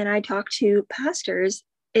and then I talk to pastors.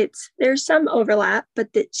 There's some overlap, but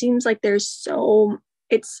it seems like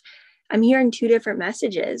it's I'm hearing two different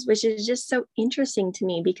messages, which is just so interesting to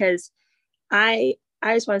me because I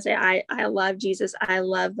just want to say I love Jesus. I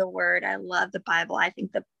love the word. I love the Bible.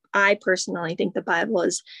 I personally think the Bible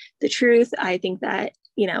is the truth. I think that,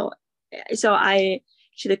 so I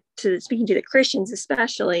speaking to the Christians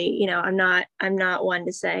especially, I'm not one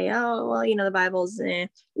to say, oh well, the Bible's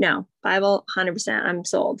no, Bible 100%, I'm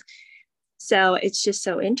sold. So it's just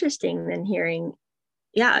so interesting then hearing,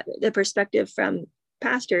 yeah, the perspective from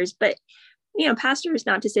pastors. But pastors,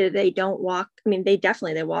 not to say that they don't walk, I mean, they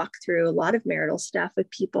walk through a lot of marital stuff with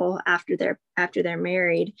people after they're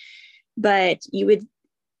married. But you would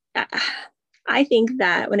I think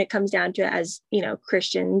that when it comes down to, as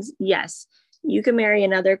Christians, yes, you can marry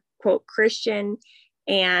another quote Christian,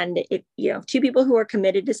 and if two people who are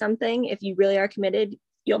committed to something, if you really are committed,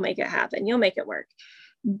 you'll make it happen, you'll make it work.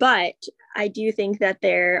 But I do think that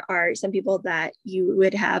there are some people that you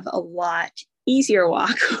would have a lot easier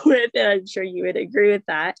walk with, and I'm sure you would agree with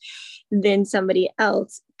that, than somebody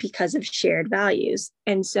else because of shared values.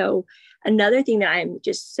 And so another thing that I'm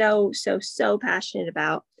just so passionate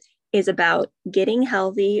about is about getting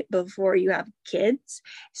healthy before you have kids,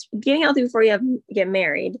 getting healthy before get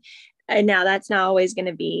married. And now that's not always going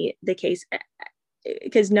to be the case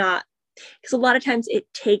because a lot of times it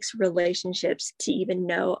takes relationships to even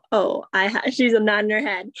know, oh, she's nodding her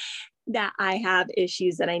head, that I have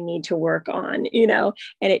issues that I need to work on, and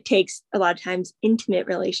it takes a lot of times intimate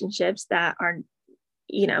relationships that are,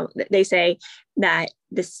 they say that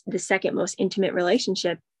the second most intimate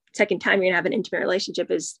relationship, second time you're gonna have an intimate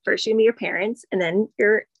relationship, is first you're gonna be your parents and then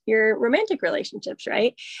your romantic relationships,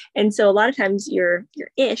 right? And so a lot of times your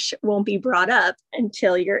ish won't be brought up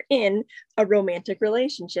until you're in a romantic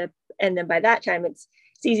relationship, and then by that time it's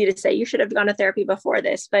easy to say you should have gone to therapy before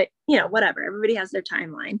this, but whatever, everybody has their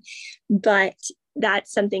timeline. But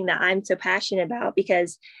that's something that I'm so passionate about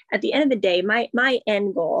because at the end of the day, my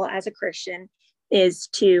end goal as a Christian is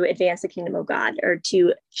to advance the kingdom of God, or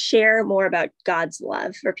to share more about God's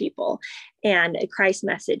love for people and Christ's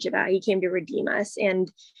message about he came to redeem us.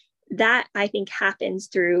 And that, I think, happens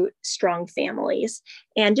through strong families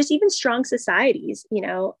and just even strong societies,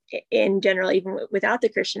 in general, even without the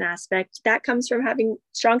Christian aspect. That comes from having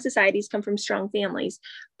strong societies, come from strong families.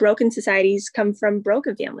 Broken societies come from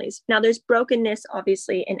broken families. Now, there's brokenness,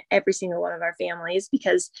 obviously, in every single one of our families,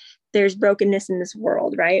 because there's brokenness in this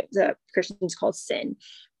world, right? The Christians call sin.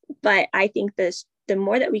 But I think the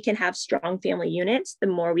more that we can have strong family units, the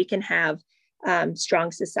more we can have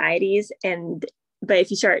strong societies. But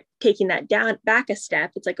if you start taking that down back a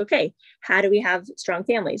step, it's like, okay, how do we have strong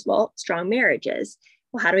families? Well, strong marriages.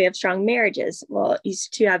 Well, how do we have strong marriages? Well, you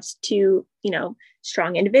to have two,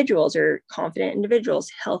 strong individuals, or confident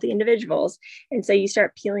individuals, healthy individuals. And so you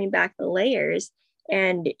start peeling back the layers,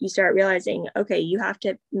 and you start realizing, okay, you have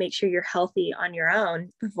to make sure you're healthy on your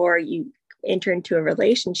own before you enter into a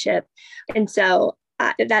relationship. And so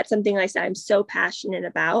that's something, like I said, I'm so passionate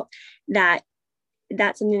about,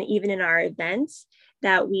 that's something that even in our events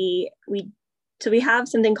that we have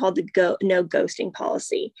something called the no ghosting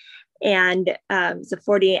policy. And it's a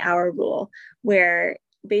 48-hour rule where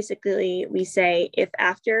basically we say, if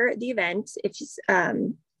after the event, let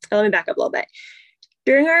me back up a little bit.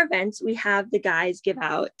 During our events, we have the guys give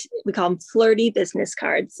out, we call them flirty business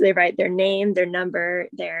cards. So they write their name, their number,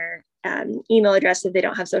 their email address if they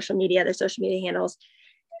don't have social media, their social media handles.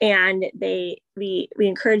 And we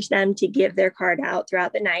encourage them to give their card out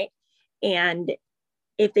throughout the night. And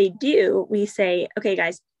if they do, we say, okay,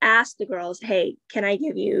 guys, ask the girls, hey, can I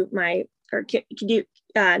give you or can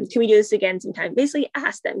we do this again sometime? Basically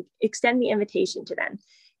ask them, extend the invitation to them,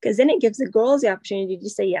 because then it gives the girls the opportunity to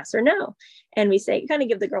say yes or no. And we say, kind of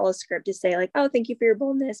give the girl a script to say, like, oh, thank you for your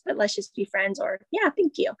boldness, but let's just be friends, or yeah,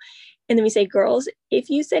 thank you. And then we say, girls, if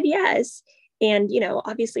you said yes, and,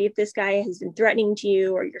 obviously, if this guy has been threatening to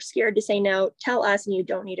you, or you're scared to say no, tell us, and you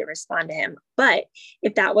don't need to respond to him. But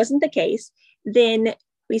if that wasn't the case, then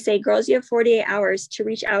we say, girls, you have 48 hours to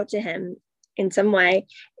reach out to him in some way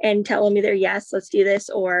and tell him either, yes, let's do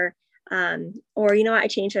this, or I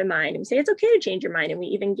changed my mind. And we say, it's okay to change your mind. And we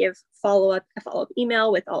even give a follow-up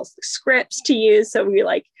email with all the scripts to use. So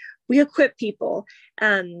we equip people,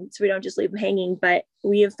 so we don't just leave them hanging. But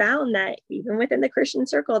we have found that even within the Christian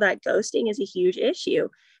circle, that ghosting is a huge issue,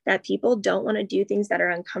 that people don't want to do things that are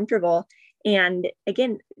uncomfortable. And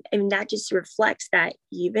again, that just reflects that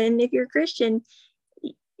even if you're Christian,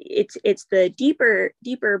 it's the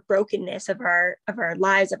deeper brokenness of our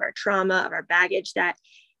lives, of our trauma, of our baggage,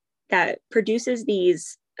 that produces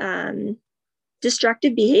these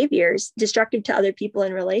destructive behaviors, destructive to other people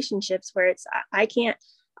in relationships, where it's,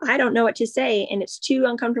 I don't know what to say, and it's too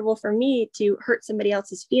uncomfortable for me to hurt somebody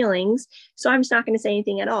else's feelings, so I'm just not going to say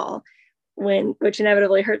anything at all, which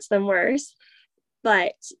inevitably hurts them worse.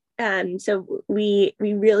 But so we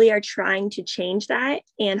really are trying to change that,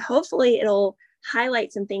 and hopefully it'll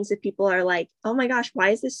highlight some things that people are like, oh my gosh, why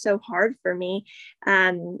is this so hard for me?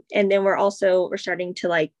 And then we're starting to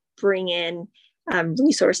like bring in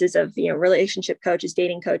resources of relationship coaches,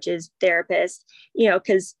 dating coaches, therapists,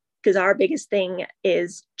 because our biggest thing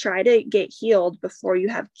is try to get healed before you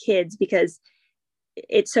have kids, because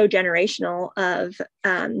it's so generational of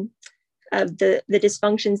the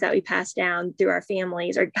dysfunctions that we pass down through our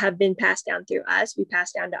families, or have been passed down through us, we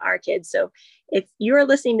pass down to our kids. So if you're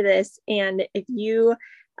listening to this, and if you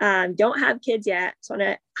don't have kids yet, so I want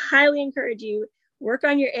to highly encourage you, work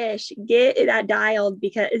on your ish, get that dialed,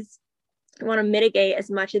 because you want to mitigate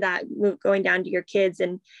as much of that going down to your kids,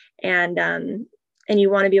 and you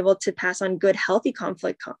want to be able to pass on good, healthy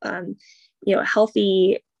conflict,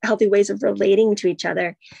 healthy ways of relating to each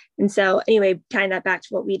other. And so anyway, tying that back to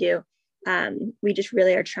what we do, we just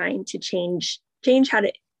really are trying to change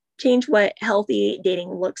what healthy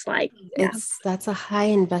dating looks like. That's a high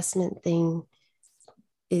investment thing,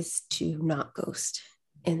 is to not ghost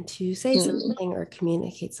and to say something or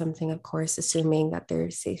communicate something, of course, assuming that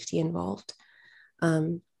there's safety involved.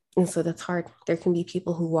 And so that's hard. There can be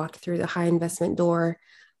people who walk through the high investment door,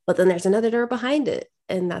 but then there's another door behind it,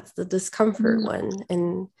 and that's the discomfort one.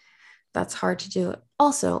 And that's hard to do.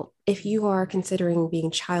 Also, if you are considering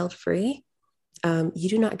being child-free, you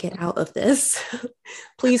do not get out of this.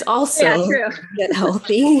 Please also get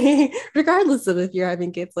healthy, regardless of if you're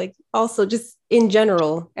having kids. Like, also just in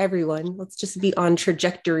general, everyone, let's just be on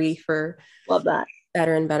trajectory for love that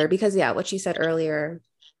better and better. Because what you said earlier,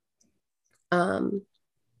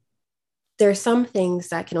 there are some things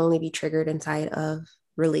that can only be triggered inside of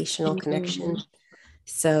relational connection.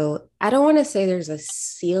 So I don't want to say there's a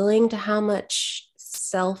ceiling to how much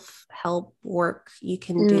self-help work you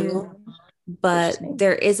can do, but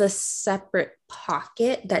there is a separate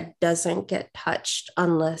pocket that doesn't get touched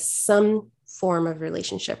unless some form of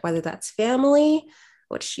relationship, whether that's family,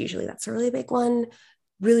 which usually that's a really big one,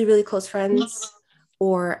 really, really close friends,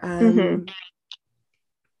 or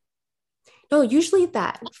no, usually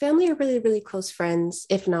that family are really, really close friends,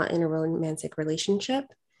 if not in a romantic relationship.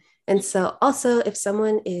 And so also if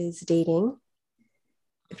someone is dating,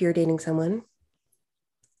 if you're dating someone,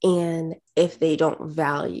 and if they don't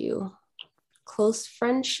value close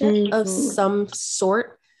friendship of some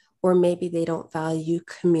sort, or maybe they don't value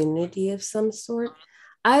community of some sort,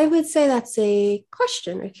 I would say that's a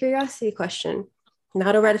question, a curiosity question,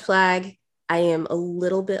 not a red flag. I am a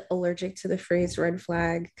little bit allergic to the phrase red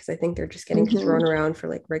flag because I think they're just getting thrown around for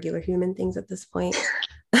like regular human things at this point.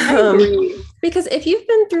 Because if you've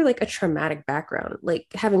been through like a traumatic background, like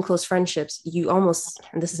having close friendships, you almost,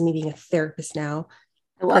 and this is me being a therapist now,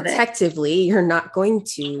 protectively, you're not going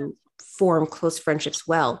to form close friendships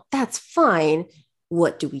well. That's fine.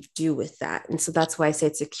 What do we do with that? And so that's why I say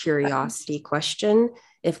it's a curiosity question.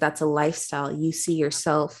 If that's a lifestyle, you see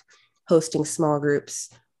yourself hosting small groups,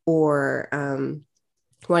 or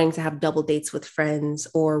wanting to have double dates with friends,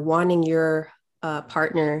 or wanting your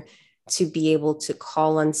partner to be able to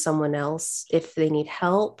call on someone else if they need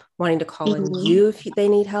help, wanting to call on you if they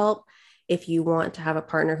need help, if you want to have a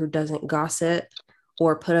partner who doesn't gossip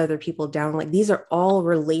or put other people down. Like these are all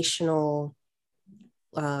relational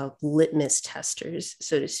litmus testers,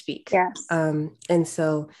 so to speak. Yes. And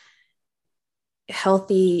so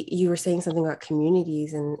healthy, you were saying something about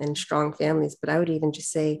communities and strong families, but I would even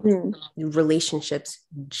just say relationships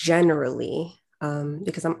generally,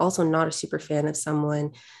 because I'm also not a super fan of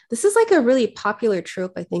someone. This is like a really popular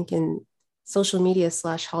trope, I think, in social media /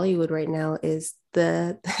 Hollywood right now, is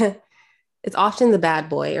it's often the bad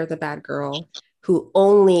boy or the bad girl who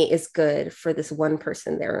only is good for this one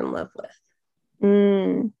person they're in love with.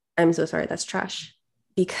 I'm so sorry, that's trash.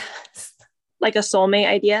 Because like a soulmate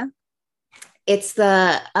idea. It's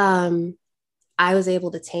the I was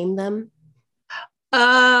able to tame them.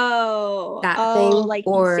 That thing, like,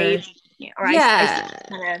 or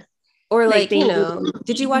or like, you know,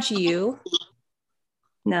 did you watch You?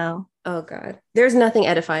 No. Oh God, there's nothing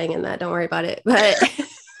edifying in that. Don't worry about it. But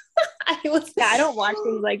I don't watch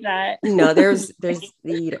things like that. No, there's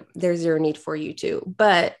zero need for you to.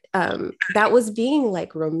 But that was being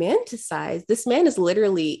like romanticized. This man is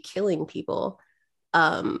literally killing people.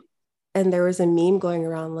 And there was a meme going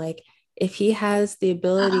around like, if he has the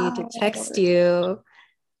ability to text you,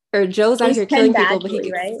 or Joe's out here killing people, but he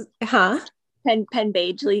gets, right? Penn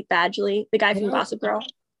Badgley, the guy from Gossip Girl.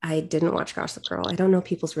 I didn't watch Gossip Girl. I don't know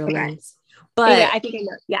people's real names. But yeah, I think I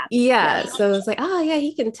know. Yeah. So it's like,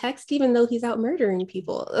 he can text even though he's out murdering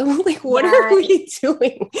people. I'm like, what are we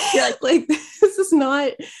doing? Like, this is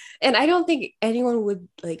not, and I don't think anyone would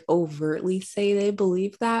like overtly say they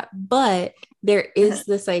believe that, but there is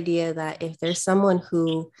this idea that if there's someone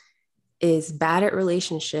who is bad at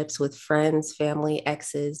relationships with friends, family,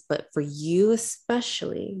 exes, but for you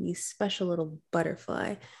especially, you special little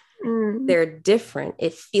butterfly, they're different.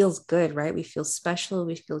 It feels good, right? We feel special.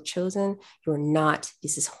 We feel chosen. You're not.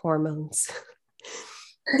 This is hormones.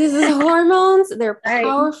 This is hormones. They're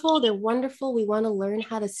powerful. They're wonderful. We want to learn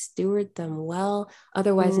how to steward them well.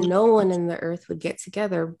 Otherwise, no one in the earth would get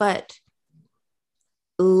together. But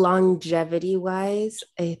longevity wise,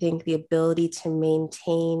 I think the ability to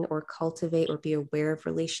maintain or cultivate or be aware of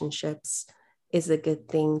relationships is a good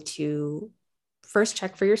thing to first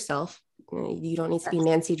check for yourself. You don't need to be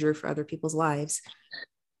Nancy Drew for other people's lives,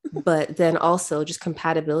 but then also just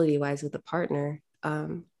compatibility wise with a partner,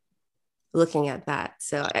 looking at that.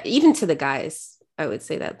 So even to the guys, I would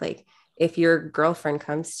say that like, if your girlfriend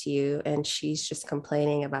comes to you and she's just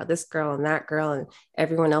complaining about this girl and that girl and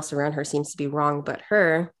everyone else around her seems to be wrong but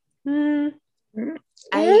her, I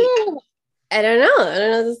don't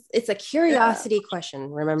know. It's a curiosity question.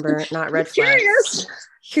 Remember, not red flags.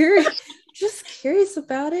 Just curious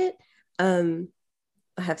about it. I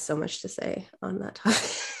have so much to say on that topic.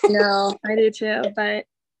 No, I do too, but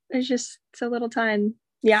it's a little time.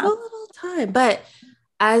 Yeah. A little time. But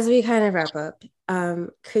as we kind of wrap up,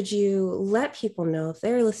 could you let people know if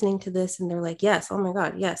they're listening to this and they're like, yes, oh my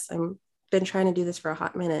God, yes, I've been trying to do this for a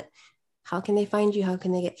hot minute. How can they find you? How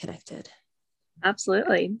can they get connected?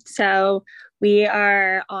 Absolutely. So we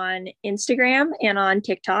are on Instagram and on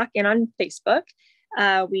TikTok and on Facebook.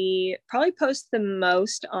 We probably post the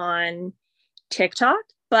most on TikTok,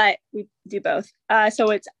 but we do both.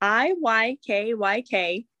 So it's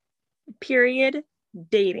IYKYK period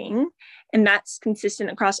dating, and that's consistent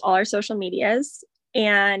across all our social medias.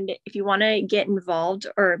 And if you want to get involved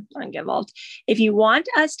or not get involved, if you want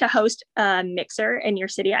us to host a mixer in your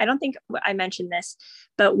city, I don't think I mentioned this,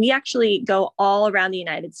 but we actually go all around the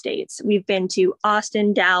United States. We've been to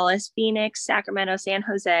Austin, Dallas, Phoenix, Sacramento, San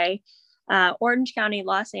Jose, Orange County,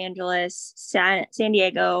 Los Angeles, San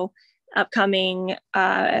Diego. Upcoming,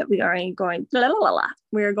 we are going.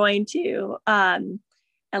 We're going to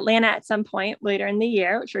Atlanta at some point later in the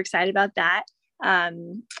year, which we're excited about that.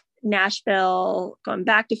 Nashville, going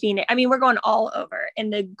back to Phoenix. I mean, we're going all over.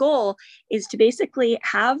 And the goal is to basically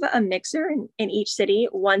have a mixer in each city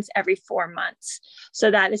once every 4 months,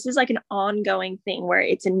 so that this is like an ongoing thing where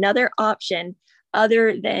it's another option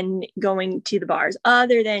other than going to the bars,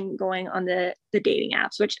 other than going on the dating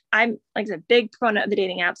apps, which I'm like a big proponent of the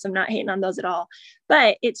dating apps. I'm not hating on those at all,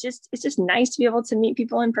 but it's just nice to be able to meet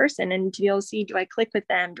people in person and to be able to see, do I click with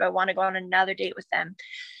them? Do I want to go on another date with them?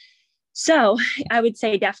 So I would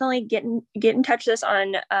say definitely get in touch with us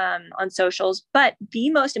on socials. But the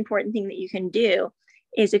most important thing that you can do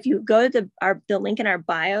is, if you go to the link in our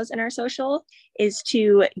bios and our social, is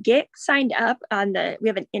to get signed up on we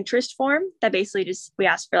have an interest form that basically just, we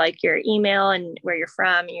ask for like your email and where you're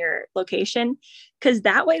from, your location, because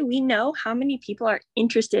that way we know how many people are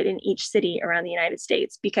interested in each city around the United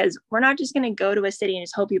States, because we're not just going to go to a city and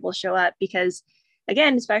just hope people show up, because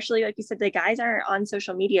again, especially like you said, the guys aren't on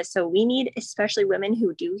social media. So we need, especially women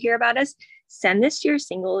who do hear about us, send this to your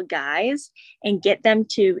single guys and get them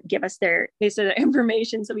to give us their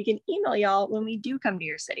information so we can email y'all when we do come to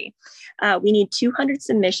your city. We need 200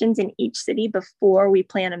 submissions in each city before we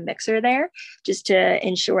plan a mixer there, just to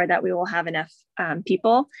ensure that we will have enough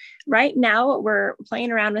people. Right now, we're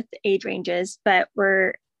playing around with the age ranges, but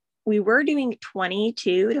we were doing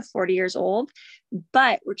 22 to 40 years old,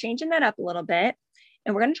 but we're changing that up a little bit.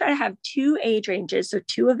 And we're going to try to have 2 age ranges, so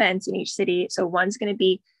 2 events in each city. So one's going to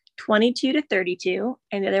be 22 to 32,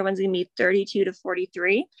 and the other one's going to be 32 to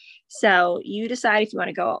 43. So you decide if you want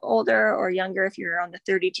to go older or younger, if you're on the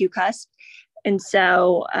 32 cusp. And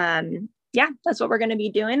so, yeah, that's what we're going to be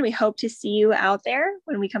doing. We hope to see you out there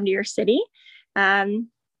when we come to your city. And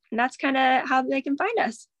that's kind of how they can find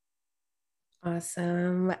us.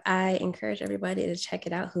 Awesome. I encourage everybody to check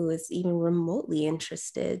it out who is even remotely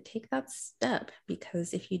interested. Take that step,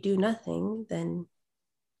 because if you do nothing, then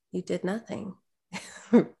you did nothing.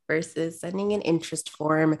 Versus sending an interest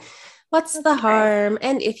form. What's the harm?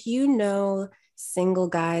 And if you know single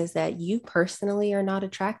guys that you personally are not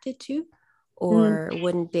attracted to or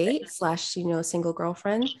wouldn't date / single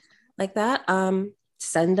girlfriend like that,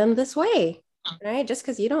 send them this way. Right? Just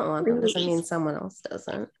because you don't want them doesn't mean someone else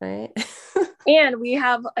doesn't, right? And we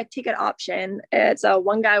have a ticket option. It's a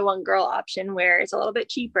one guy, one girl option where it's a little bit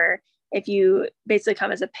cheaper if you basically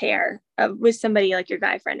come as a pair with somebody like your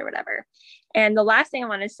guy friend or whatever. And the last thing I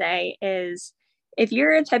want to say is, if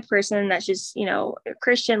you're a type of person that's just, a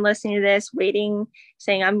Christian listening to this,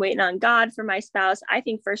 saying I'm waiting on God for my spouse, I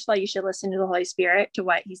think first of all, you should listen to the Holy Spirit, to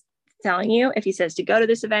what he's telling you. If he says to go to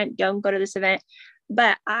this event, don't go to this event.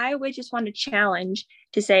 But I would just want to challenge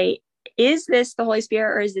to say, is this the Holy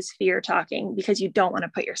Spirit or is this fear talking? Because you don't want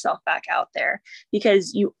to put yourself back out there,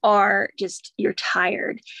 because you're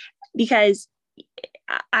tired. Because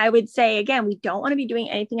I would say, again, we don't want to be doing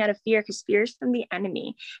anything out of fear, because fear is from the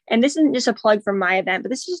enemy. And this isn't just a plug for my event, but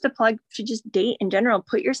this is just a plug to just date in general.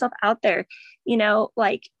 Put yourself out there.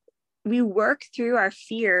 We work through our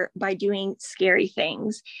fear by doing scary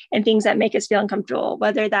things and things that make us feel uncomfortable,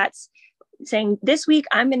 whether that's saying, this week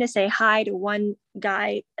I'm going to say hi to one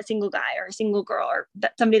guy, a single guy or a single girl, or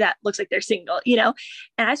somebody that looks like they're single, and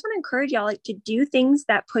I just want to encourage y'all to do things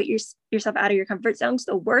that put yourself out of your comfort zone.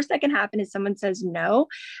 So the worst that can happen is someone says no,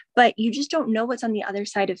 but you just don't know what's on the other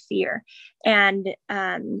side of fear. And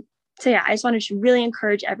so yeah, I just want to really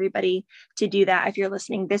encourage everybody to do that. If you're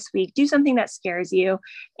listening this week, do something that scares you,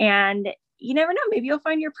 and you never know, maybe you'll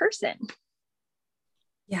find your person.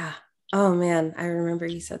 Yeah. Oh man, I remember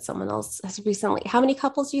you said someone else has recently. How many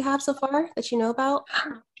couples do you have so far that you know about?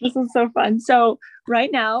 This is so fun. So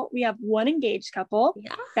right now we have one engaged couple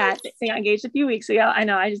that they got engaged a few weeks ago. I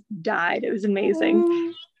know, I just died. It was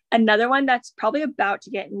amazing. Another one that's probably about to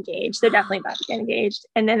get engaged. They're definitely about to get engaged.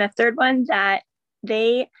 And then a third one that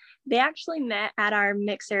they actually met at our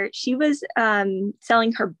mixer. She was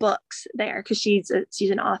selling her books there, because she's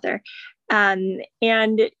an author.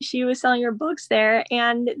 And she was selling her books there,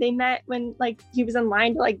 and they met when he was in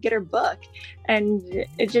line to get her book. And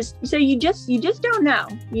it just, so you just don't know.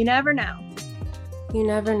 You never know. You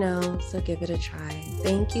never know. So give it a try.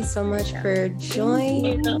 Thank you so much for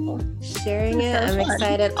sharing it. I'm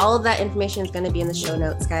excited. All of that information is going to be in the show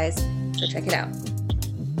notes, guys. So check it out.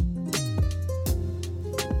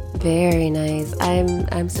 Very nice.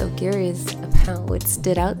 I'm so curious about what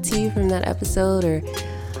stood out to you from that episode, or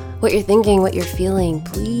what you're thinking, what you're feeling.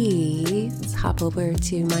 Please hop over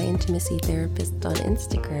to My Intimacy Therapist on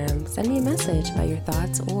Instagram. Send me a message about your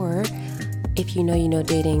thoughts, or if you know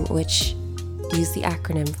dating, which use the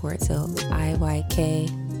acronym for it. So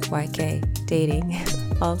IYK dating,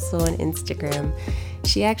 also on Instagram.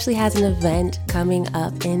 She actually has an event coming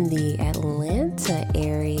up in the Atlanta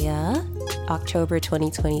area, October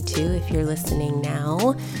 2022. If you're listening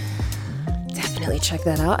now, definitely check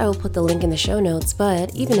that out. I will put the link in the show notes,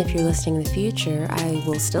 but even if you're listening in the future, I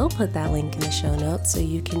will still put that link in the show notes so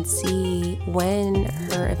you can see when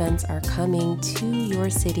her events are coming to your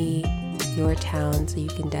city, your town, so you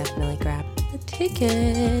can definitely grab a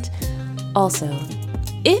ticket. Also,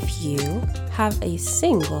 if you have a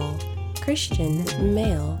single Christian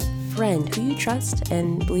male friend who you trust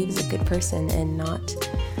and believe is a good person and not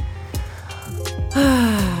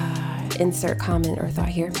insert comment or thought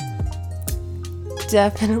here,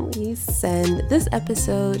 definitely send this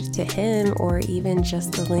episode to him, or even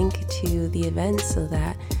just the link to the event so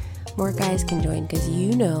that more guys can join. Because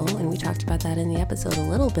and we talked about that in the episode a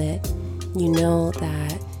little bit,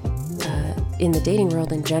 that in the dating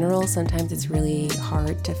world in general, sometimes it's really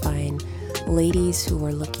hard to find ladies who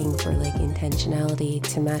are looking for like intentionality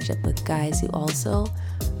to match up with guys who also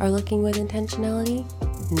are looking with intentionality.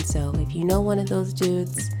 And so if you know one of those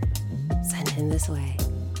dudes, send him this way.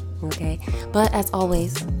 Okay? But as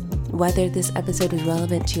always, whether this episode is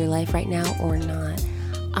relevant to your life right now or not,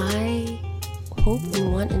 I hope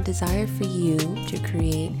and want and desire for you to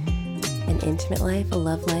create an intimate life, a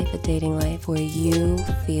love life, a dating life where you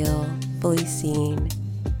feel fully seen,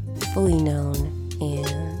 fully known,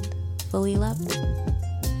 and fully loved.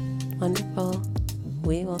 Wonderful.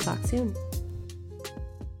 We will talk soon.